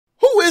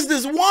is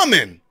this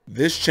woman?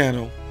 This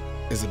channel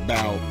is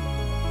about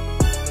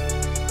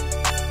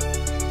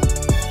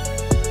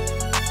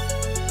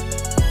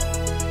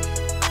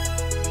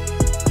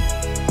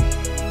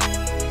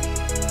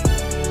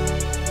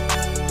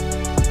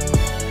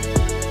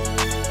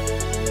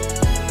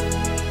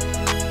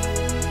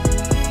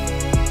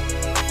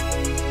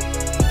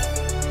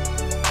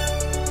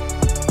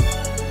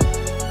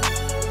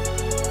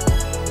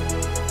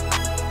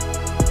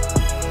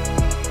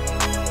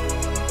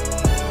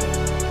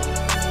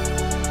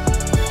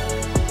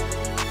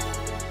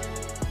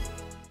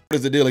What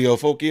is the dealio,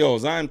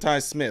 folkios? I'm Ty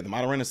Smith,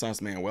 Modern Renaissance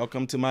Man.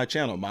 Welcome to my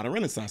channel, Modern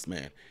Renaissance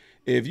Man.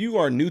 If you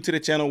are new to the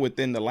channel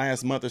within the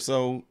last month or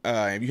so,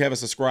 if you haven't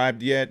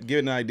subscribed yet, get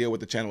an idea what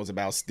the channel is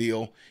about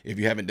still, if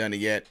you haven't done it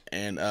yet.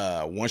 And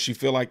once you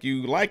feel like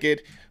you like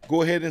it,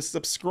 go ahead and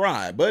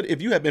subscribe. But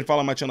if you have been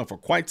following my channel for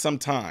quite some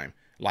time,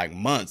 like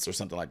months or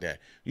something like that,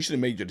 you should have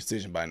made your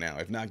decision by now.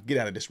 If not, get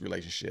out of this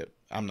relationship.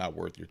 I'm not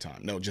worth your time.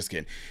 No, just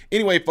kidding.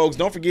 Anyway, folks,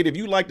 don't forget, if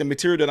you like the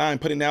material that I'm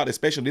putting out,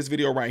 especially this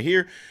video right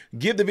here,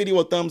 give the video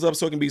a thumbs up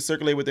so it can be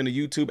circulated within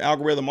the YouTube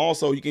algorithm.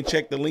 Also, you can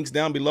check the links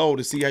down below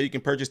to see how you can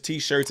purchase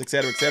t-shirts,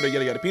 etc.,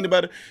 yada yada, peanut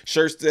butter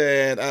shirts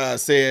that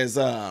says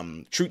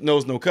truth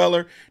knows no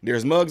color.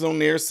 There's mugs on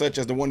there, such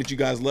as the one that you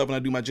guys love when I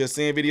do my Just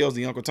Saying videos,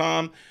 the Uncle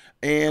Tom.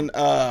 And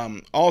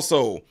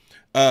also,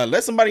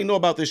 let somebody know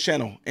about this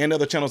channel and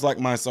other channels like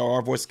mine so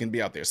our voices can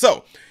be out there.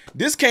 So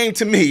this came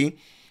to me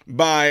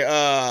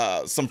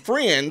by some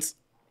friends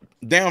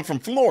down from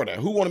Florida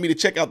who wanted me to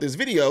check out this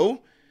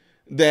video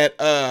that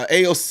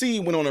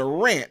AOC went on a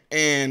rant.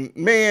 And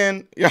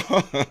man,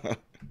 y'all,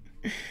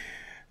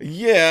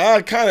 yeah,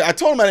 I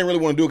told him I didn't really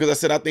want to do it because I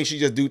said I think she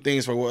just do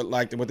things for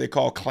what they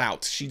call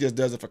clout. She just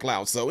does it for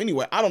clout. So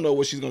anyway, I don't know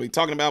what she's going to be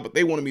talking about, but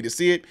they wanted me to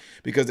see it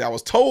because I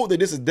was told that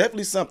this is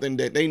definitely something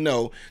that they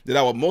know that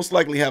I would most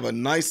likely have a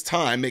nice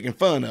time making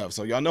fun of.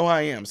 So y'all know how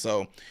I am.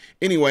 So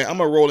anyway, I'm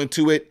going to roll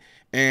into it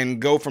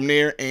and go from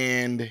there.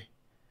 And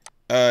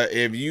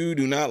if you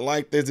do not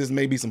like this, there's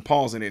maybe some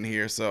pausing in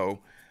here. So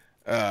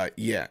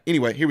yeah,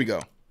 anyway, here we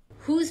go.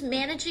 Who's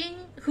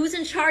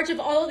in charge of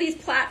all of these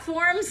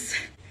platforms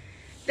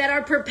that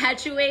are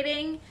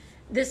perpetuating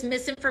this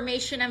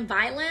misinformation and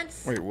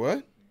violence? Wait,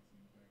 what?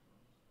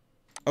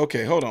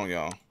 Okay, hold on,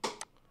 y'all.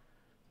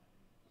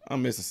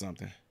 I'm missing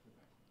something.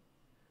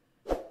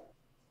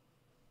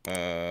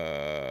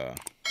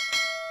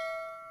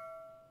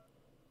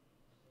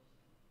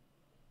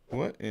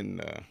 What in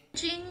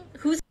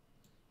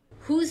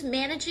who's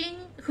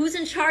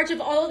in charge of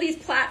all of these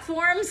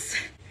platforms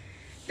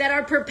that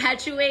are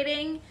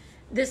perpetuating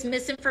this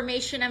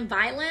misinformation and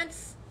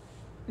violence?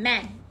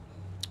 Men.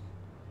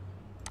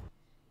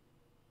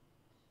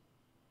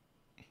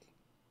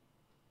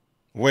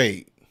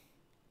 Wait,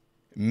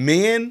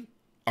 men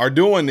are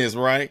doing this,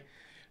 right?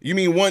 You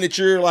mean one that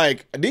you're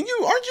like, aren't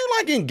you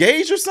like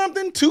engaged or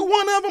something to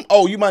one of them?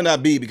 Oh, you might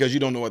not be because you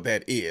don't know what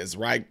that is,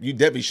 right? You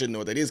definitely shouldn't know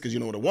what that is because you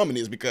know what a woman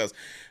is, because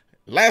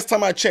last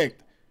time I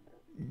checked,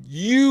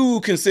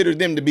 you considered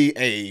them to be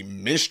a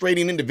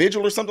menstruating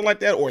individual or something like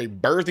that, or a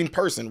birthing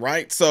person,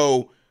 right?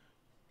 So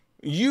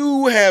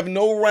you have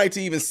no right to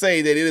even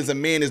say that it is a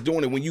man that's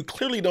doing it when you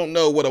clearly don't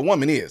know what a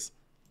woman is.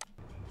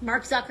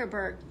 Mark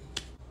Zuckerberg.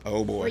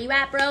 Oh boy. Where you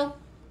at, bro?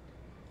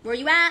 Where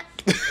you at?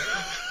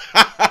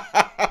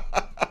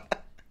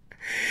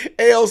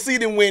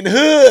 AOC done went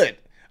hood.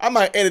 I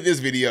might edit this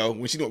video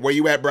when she doing, where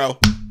you at, bro?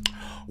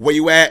 Where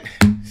you at?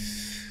 You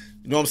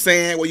know what I'm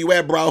saying? Where you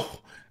at, bro?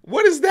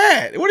 What is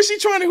that? What is she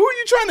trying to, who are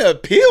you trying to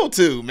appeal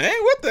to, man?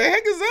 What the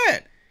heck is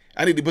that?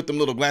 I need to put them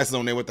little glasses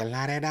on there with the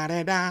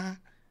la-da-da-da-da.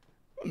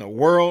 What in the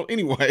world?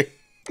 Anyway.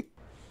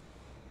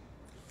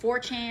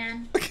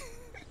 4chan,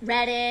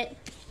 Reddit.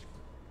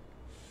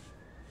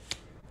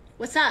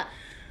 What's up?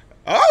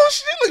 Oh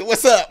shit! Look,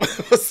 what's up?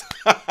 What's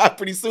up?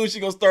 Pretty soon she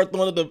gonna start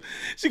throwing up the.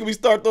 She gonna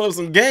start throwing up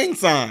some gang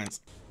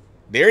signs.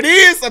 There it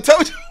is. I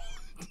told you.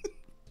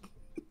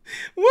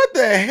 What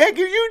the heck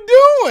are you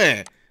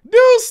doing,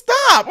 dude?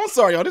 Stop! I'm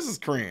sorry, y'all. This is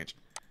cringe.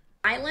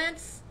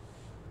 Violence,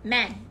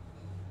 men.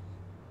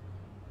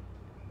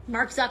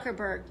 Mark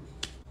Zuckerberg.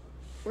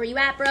 Where you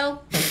at, bro?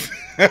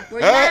 Where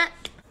you at?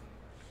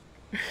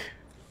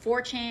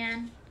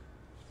 4chan,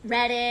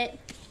 Reddit.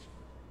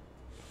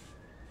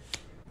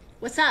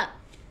 What's up?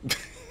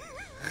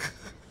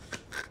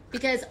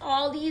 Because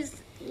all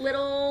these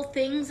little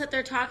things that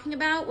they're talking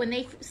about, when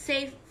they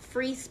say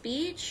free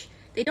speech,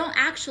 they don't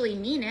actually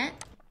mean it.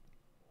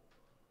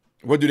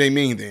 What do they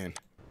mean then?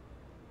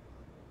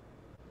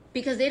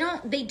 Because they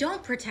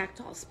don't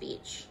protect all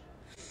speech.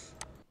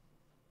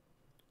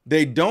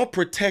 They don't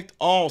protect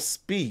all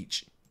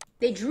speech.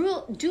 They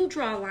do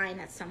draw a line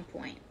at some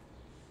point.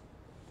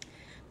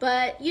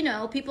 But, you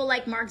know, people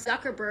like Mark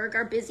Zuckerberg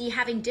are busy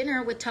having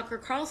dinner with Tucker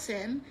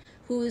Carlson,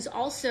 who's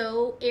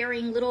also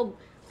airing little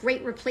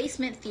great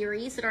replacement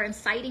theories that are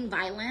inciting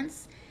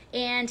violence.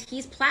 And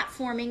he's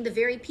platforming the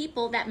very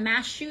people that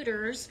mass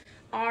shooters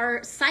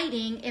are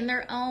citing in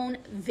their own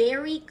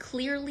very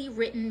clearly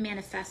written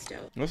manifesto.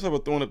 What's up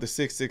with throwing up the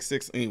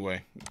 666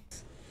 anyway?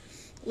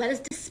 Let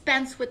us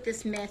dispense with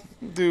this myth.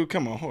 Dude,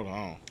 come on, hold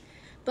on.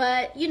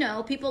 But, you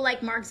know, people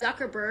like Mark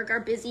Zuckerberg are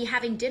busy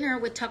having dinner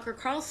with Tucker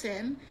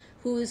Carlson,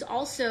 who's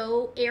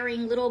also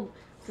airing little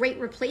great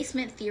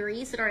replacement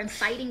theories that are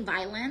inciting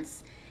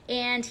violence.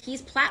 And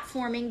he's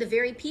platforming the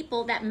very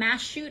people that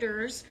mass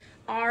shooters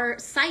are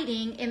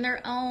citing in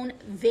their own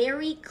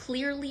very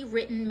clearly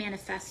written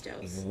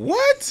manifestos.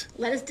 What?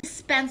 Let us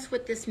dispense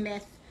with this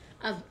myth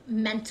of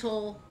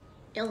mental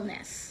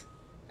illness.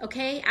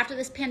 Okay? After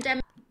this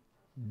pandemic,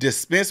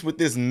 Dispense with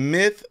this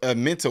myth of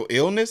mental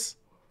illness?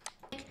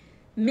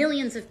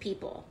 millions of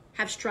people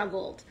have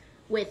struggled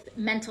with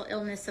mental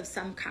illness of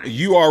some kind.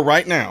 You are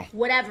right now.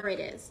 Whatever it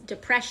is,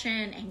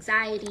 depression,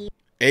 anxiety,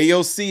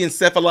 AOC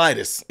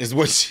encephalitis is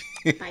what she...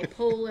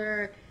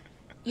 bipolar,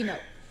 you know,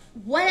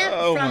 whatever.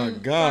 Oh my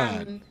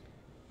God. From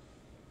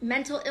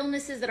mental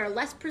illnesses that are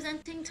less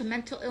presenting to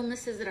mental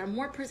illnesses that are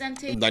more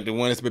presenting. Like the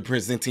one that's been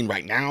presenting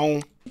right now.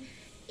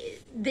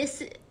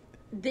 This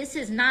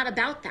is not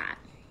about that.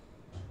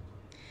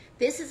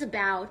 This is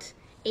about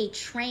a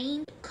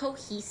trained,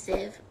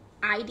 cohesive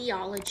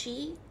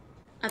ideology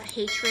of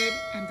hatred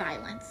and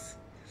violence.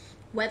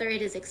 Whether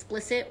it is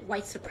explicit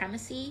white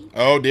supremacy.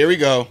 Oh, there we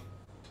go.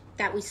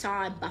 That we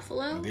saw in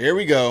Buffalo. There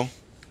we go.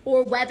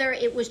 Or whether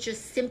it was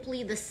just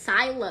simply the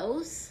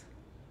silos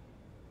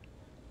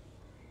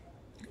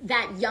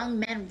that young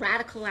men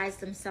radicalize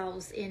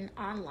themselves in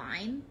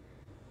online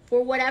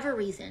for whatever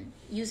reason,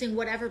 using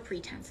whatever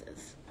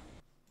pretenses.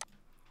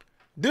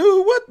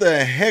 Dude, what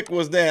the heck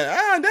was that?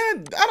 I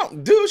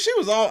don't, dude, she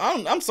was all,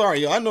 I'm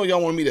sorry, y'all. I know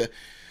y'all want me to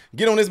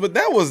get on this, but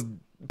that was,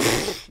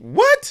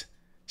 what?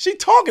 She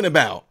talking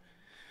about?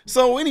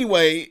 So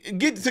anyway,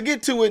 get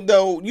to it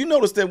though. You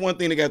notice that one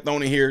thing that got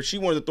thrown in here. She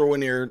wanted to throw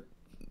in there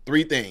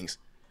 3 things: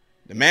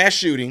 the mass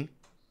shooting,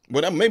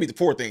 well, maybe the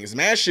 4 things: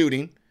 mass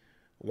shooting,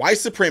 white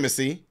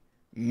supremacy,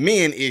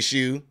 men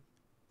issue.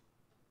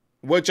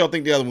 What y'all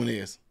think the other one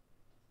is?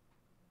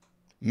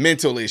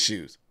 Mental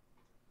issues.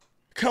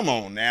 Come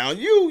on now,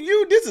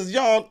 this is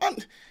y'all.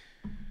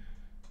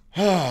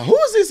 Who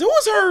is this? Who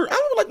is her?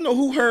 I would like to know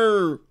who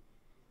her,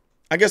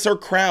 I guess her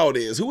crowd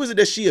is. Who is it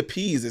that she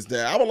appeases?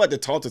 That I would like to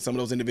talk to some of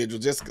those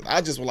individuals.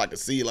 I just would like to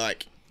see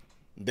like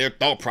their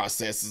thought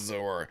processes,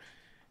 or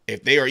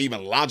if they are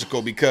even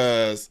logical.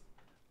 Because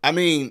I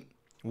mean,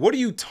 what are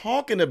you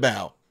talking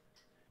about?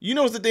 You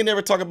notice that they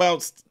never talk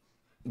about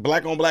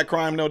black on black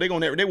crime. No, they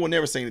will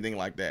never say anything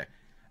like that.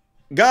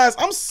 Guys,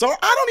 I'm sorry.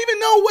 I don't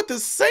even know what to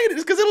say to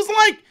this, because it was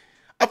like,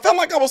 I felt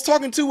like I was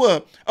talking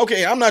to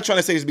okay, I'm not trying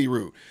to say this to be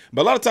rude,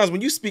 but a lot of times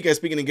when you speak at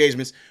speaking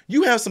engagements,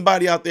 you have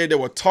somebody out there that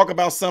will talk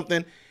about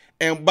something,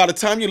 and by the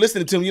time you're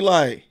listening to them, you're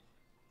like,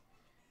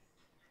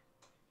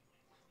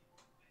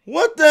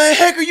 what the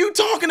heck are you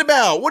talking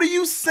about? What are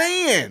you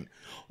saying?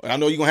 I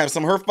know you're going to have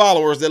some of her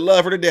followers that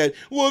love her to death.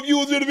 Well, if you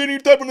was in any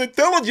type of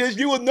intelligence,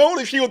 you would know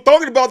that she was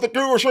talking about the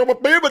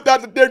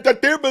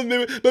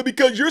but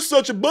because you're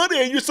such a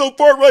buddy and you're so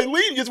far right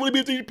leaning, just want to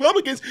be with the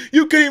Republicans,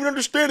 you can't even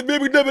understand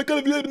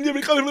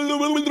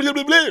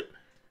it.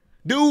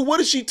 Dude, what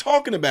is she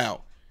talking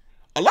about?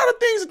 A lot of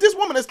things that this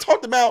woman has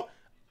talked about,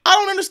 I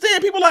don't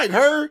understand. People like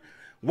her,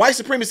 white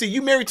supremacy,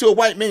 you married to a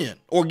white man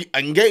or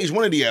engaged,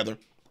 one or the other.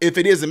 If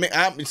it is a man,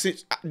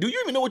 do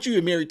you even know what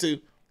you're married to?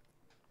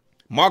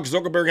 Mark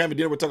Zuckerberg having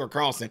dinner with Tucker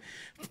Carlson,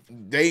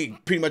 they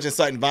pretty much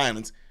inciting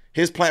violence.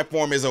 His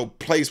platform is a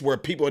place where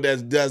people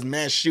that does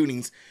mass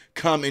shootings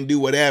come and do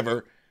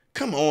whatever.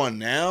 Come on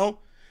now.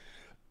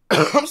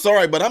 I'm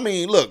sorry, but I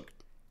mean, look,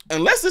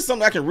 unless it's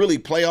something I can really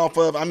play off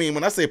of. I mean,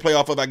 when I say play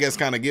off of, I guess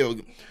kind of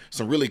give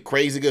some really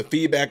crazy good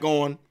feedback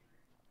on.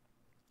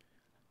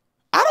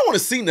 I don't want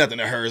to see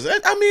nothing of hers. I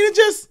mean, it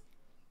just,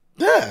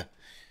 duh.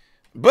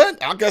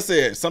 But like I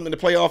said, something to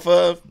play off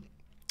of?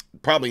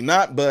 Probably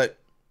not, but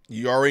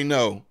you already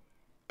know.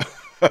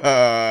 So,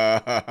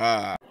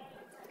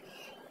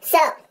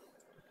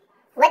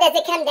 what does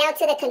it come down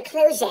to the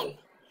conclusion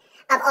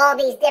of all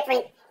these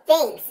different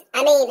things?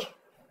 I mean,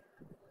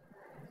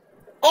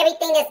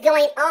 everything that's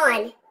going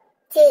on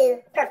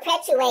to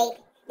perpetuate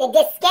the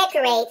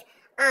disdecorate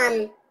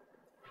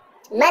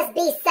must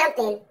be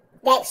something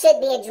that should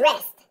be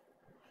addressed.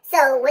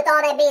 So, with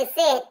all that being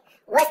said,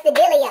 what's the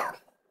dealio?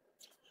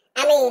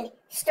 I mean,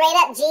 straight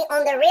up G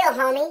on the real,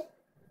 homie.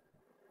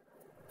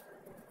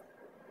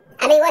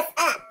 I mean, what's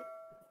up?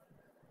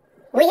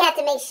 We have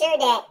to make sure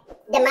that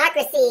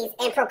democracies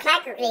and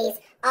proclactories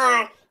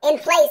are in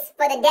place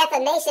for the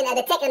defamation of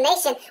the Decatur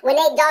nation when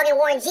they dog and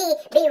warn G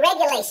be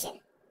regulation.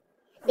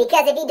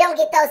 Because if you don't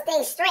get those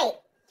things straight,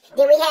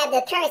 then we have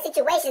the current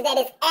situation that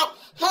is at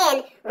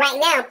hand right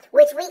now,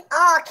 which we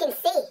all can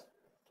see.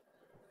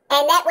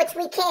 And that which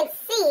we can't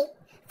see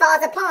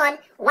falls upon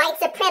white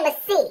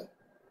supremacy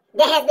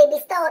that has been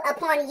bestowed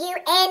upon you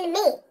and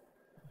me.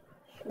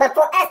 But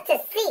for us to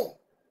see,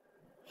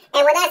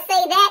 and when I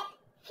say that,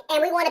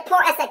 and we want to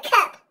pour us a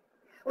cup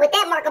with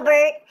that marker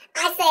bird,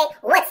 I say,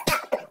 what's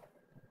up?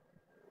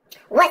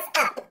 What's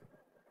up?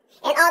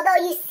 And although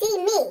you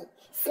see me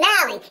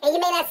smiling, and you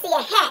may not see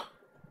a hat,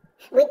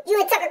 with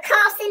you and Tucker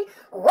Carlson,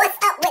 what's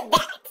up with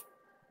that?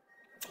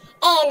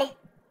 And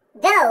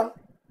though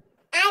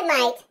I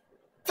might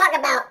talk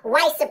about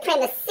white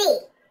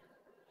supremacy,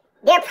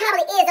 there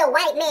probably is a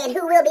white man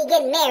who will be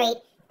getting married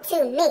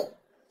to me.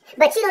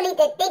 But you don't need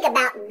to think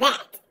about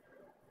that,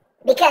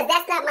 because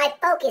that's not my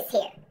focus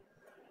here.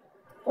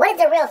 What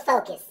is the real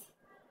focus?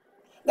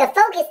 The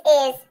focus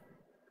is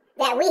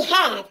that we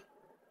have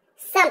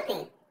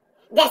something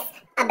that's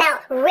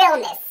about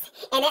realness,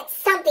 and that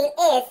something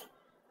is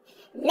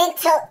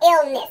mental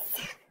illness.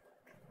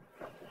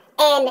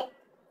 And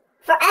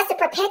for us to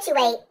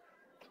perpetuate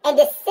and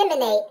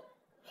disseminate,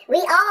 we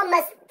all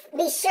must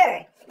be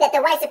sure that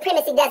the white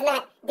supremacy does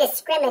not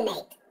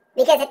discriminate.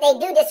 Because if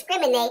they do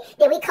discriminate,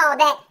 then we call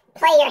that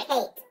player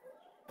hate.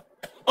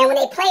 And when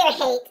they player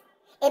hate,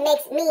 it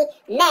makes me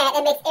mad.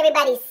 It makes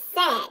everybody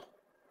sad.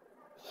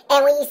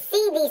 And when you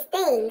see these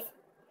things,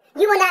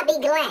 you will not be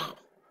glad.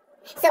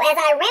 So as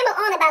I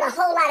ramble on about a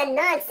whole lot of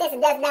nonsense,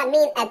 it does not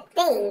mean a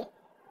thing.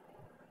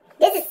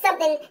 This is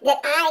something that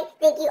I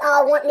think you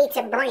all want me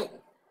to bring.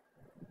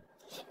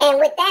 And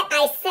with that,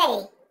 I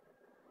say,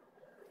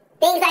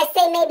 things I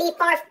say may be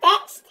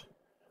far-fetched,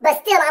 but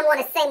still I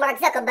want to say, Mark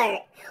Zuckerberg,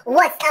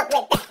 what's up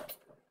with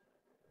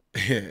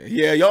that?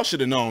 Yeah, y'all should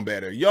have known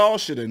better. Y'all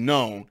should have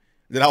known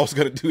that I was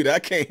going to do that. I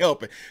can't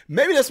help it.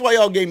 Maybe that's why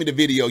y'all gave me the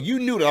video. You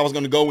knew that I was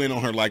going to go in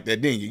on her like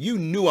that, didn't you? You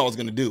knew I was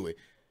going to do it.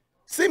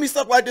 Send me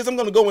stuff like this, I'm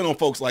going to go in on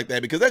folks like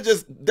that, because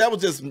that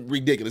was just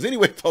ridiculous.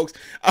 Anyway, folks,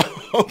 I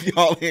hope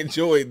y'all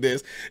enjoyed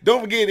this. Don't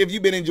forget, if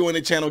you've been enjoying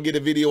the channel, give the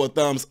video a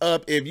thumbs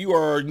up. If you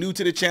are new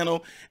to the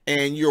channel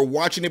and you're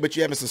watching it, but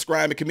you haven't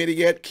subscribed and committed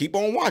yet, keep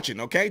on watching,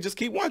 okay? Just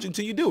keep watching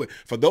until you do it.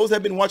 For those that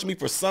have been watching me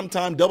for some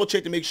time, double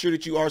check to make sure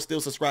that you are still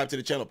subscribed to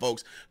the channel,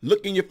 folks.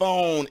 Look in your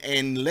phone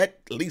and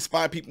let at least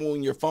 5 people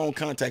in your phone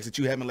contacts that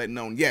you haven't let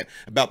known yet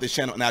about this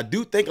channel. And I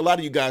do thank a lot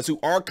of you guys who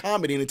are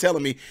commenting and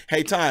telling me,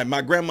 hey, Ty,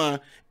 my grandma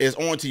is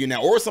on to you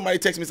now. Or somebody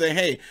text me saying,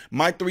 hey,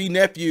 my 3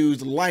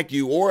 nephews like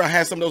you. Or I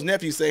had some of those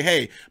nephews say,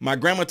 hey, my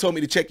grandma told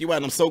me to check you out,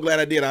 and I'm so glad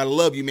I did. I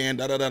love you, man.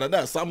 Da, da, da, da,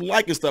 da. So I'm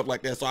liking stuff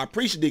like that. So I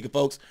appreciate it,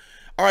 folks.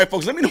 All right,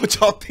 folks, let me know what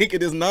y'all think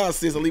of this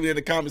nonsense and leave it in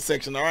the comment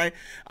section, all right?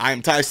 I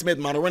am Ty Smith,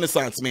 modern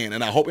Renaissance man,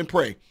 and I hope and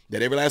pray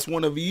that every last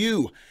one of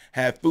you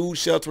have food,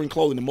 shelter, and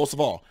clothing. And most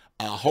of all,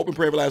 I hope and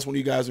pray every last one of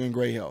you guys are in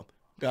great health.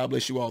 God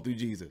bless you all through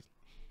Jesus.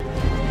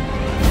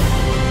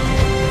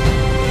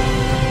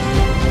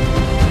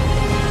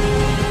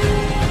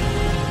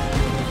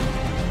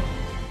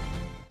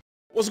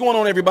 What's going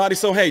on, everybody?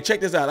 So, hey, check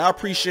this out. I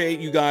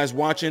appreciate you guys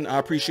watching. I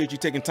appreciate you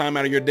taking time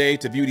out of your day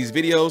to view these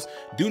videos.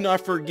 Do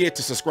not forget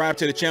to subscribe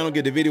to the channel,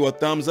 give the video a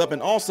thumbs up,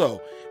 and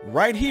also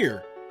right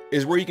here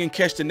is where you can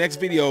catch the next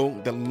video,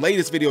 the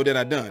latest video that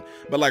I've done.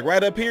 But like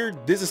right up here,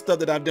 this is stuff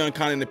that I've done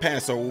kind of in the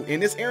past. So in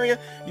this area,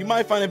 you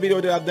might find a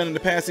video that I've done in the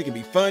past. It can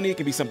be funny, it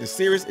can be something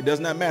serious. It does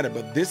not matter.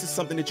 But this is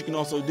something that you can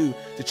also do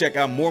to check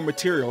out more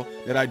material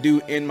that I do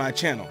in my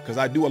channel, because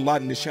I do a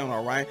lot in this channel,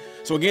 all right?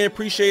 So again,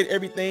 appreciate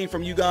everything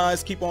from you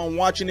guys. Keep on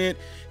watching it,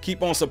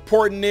 keep on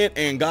supporting it,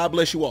 and God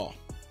bless you all.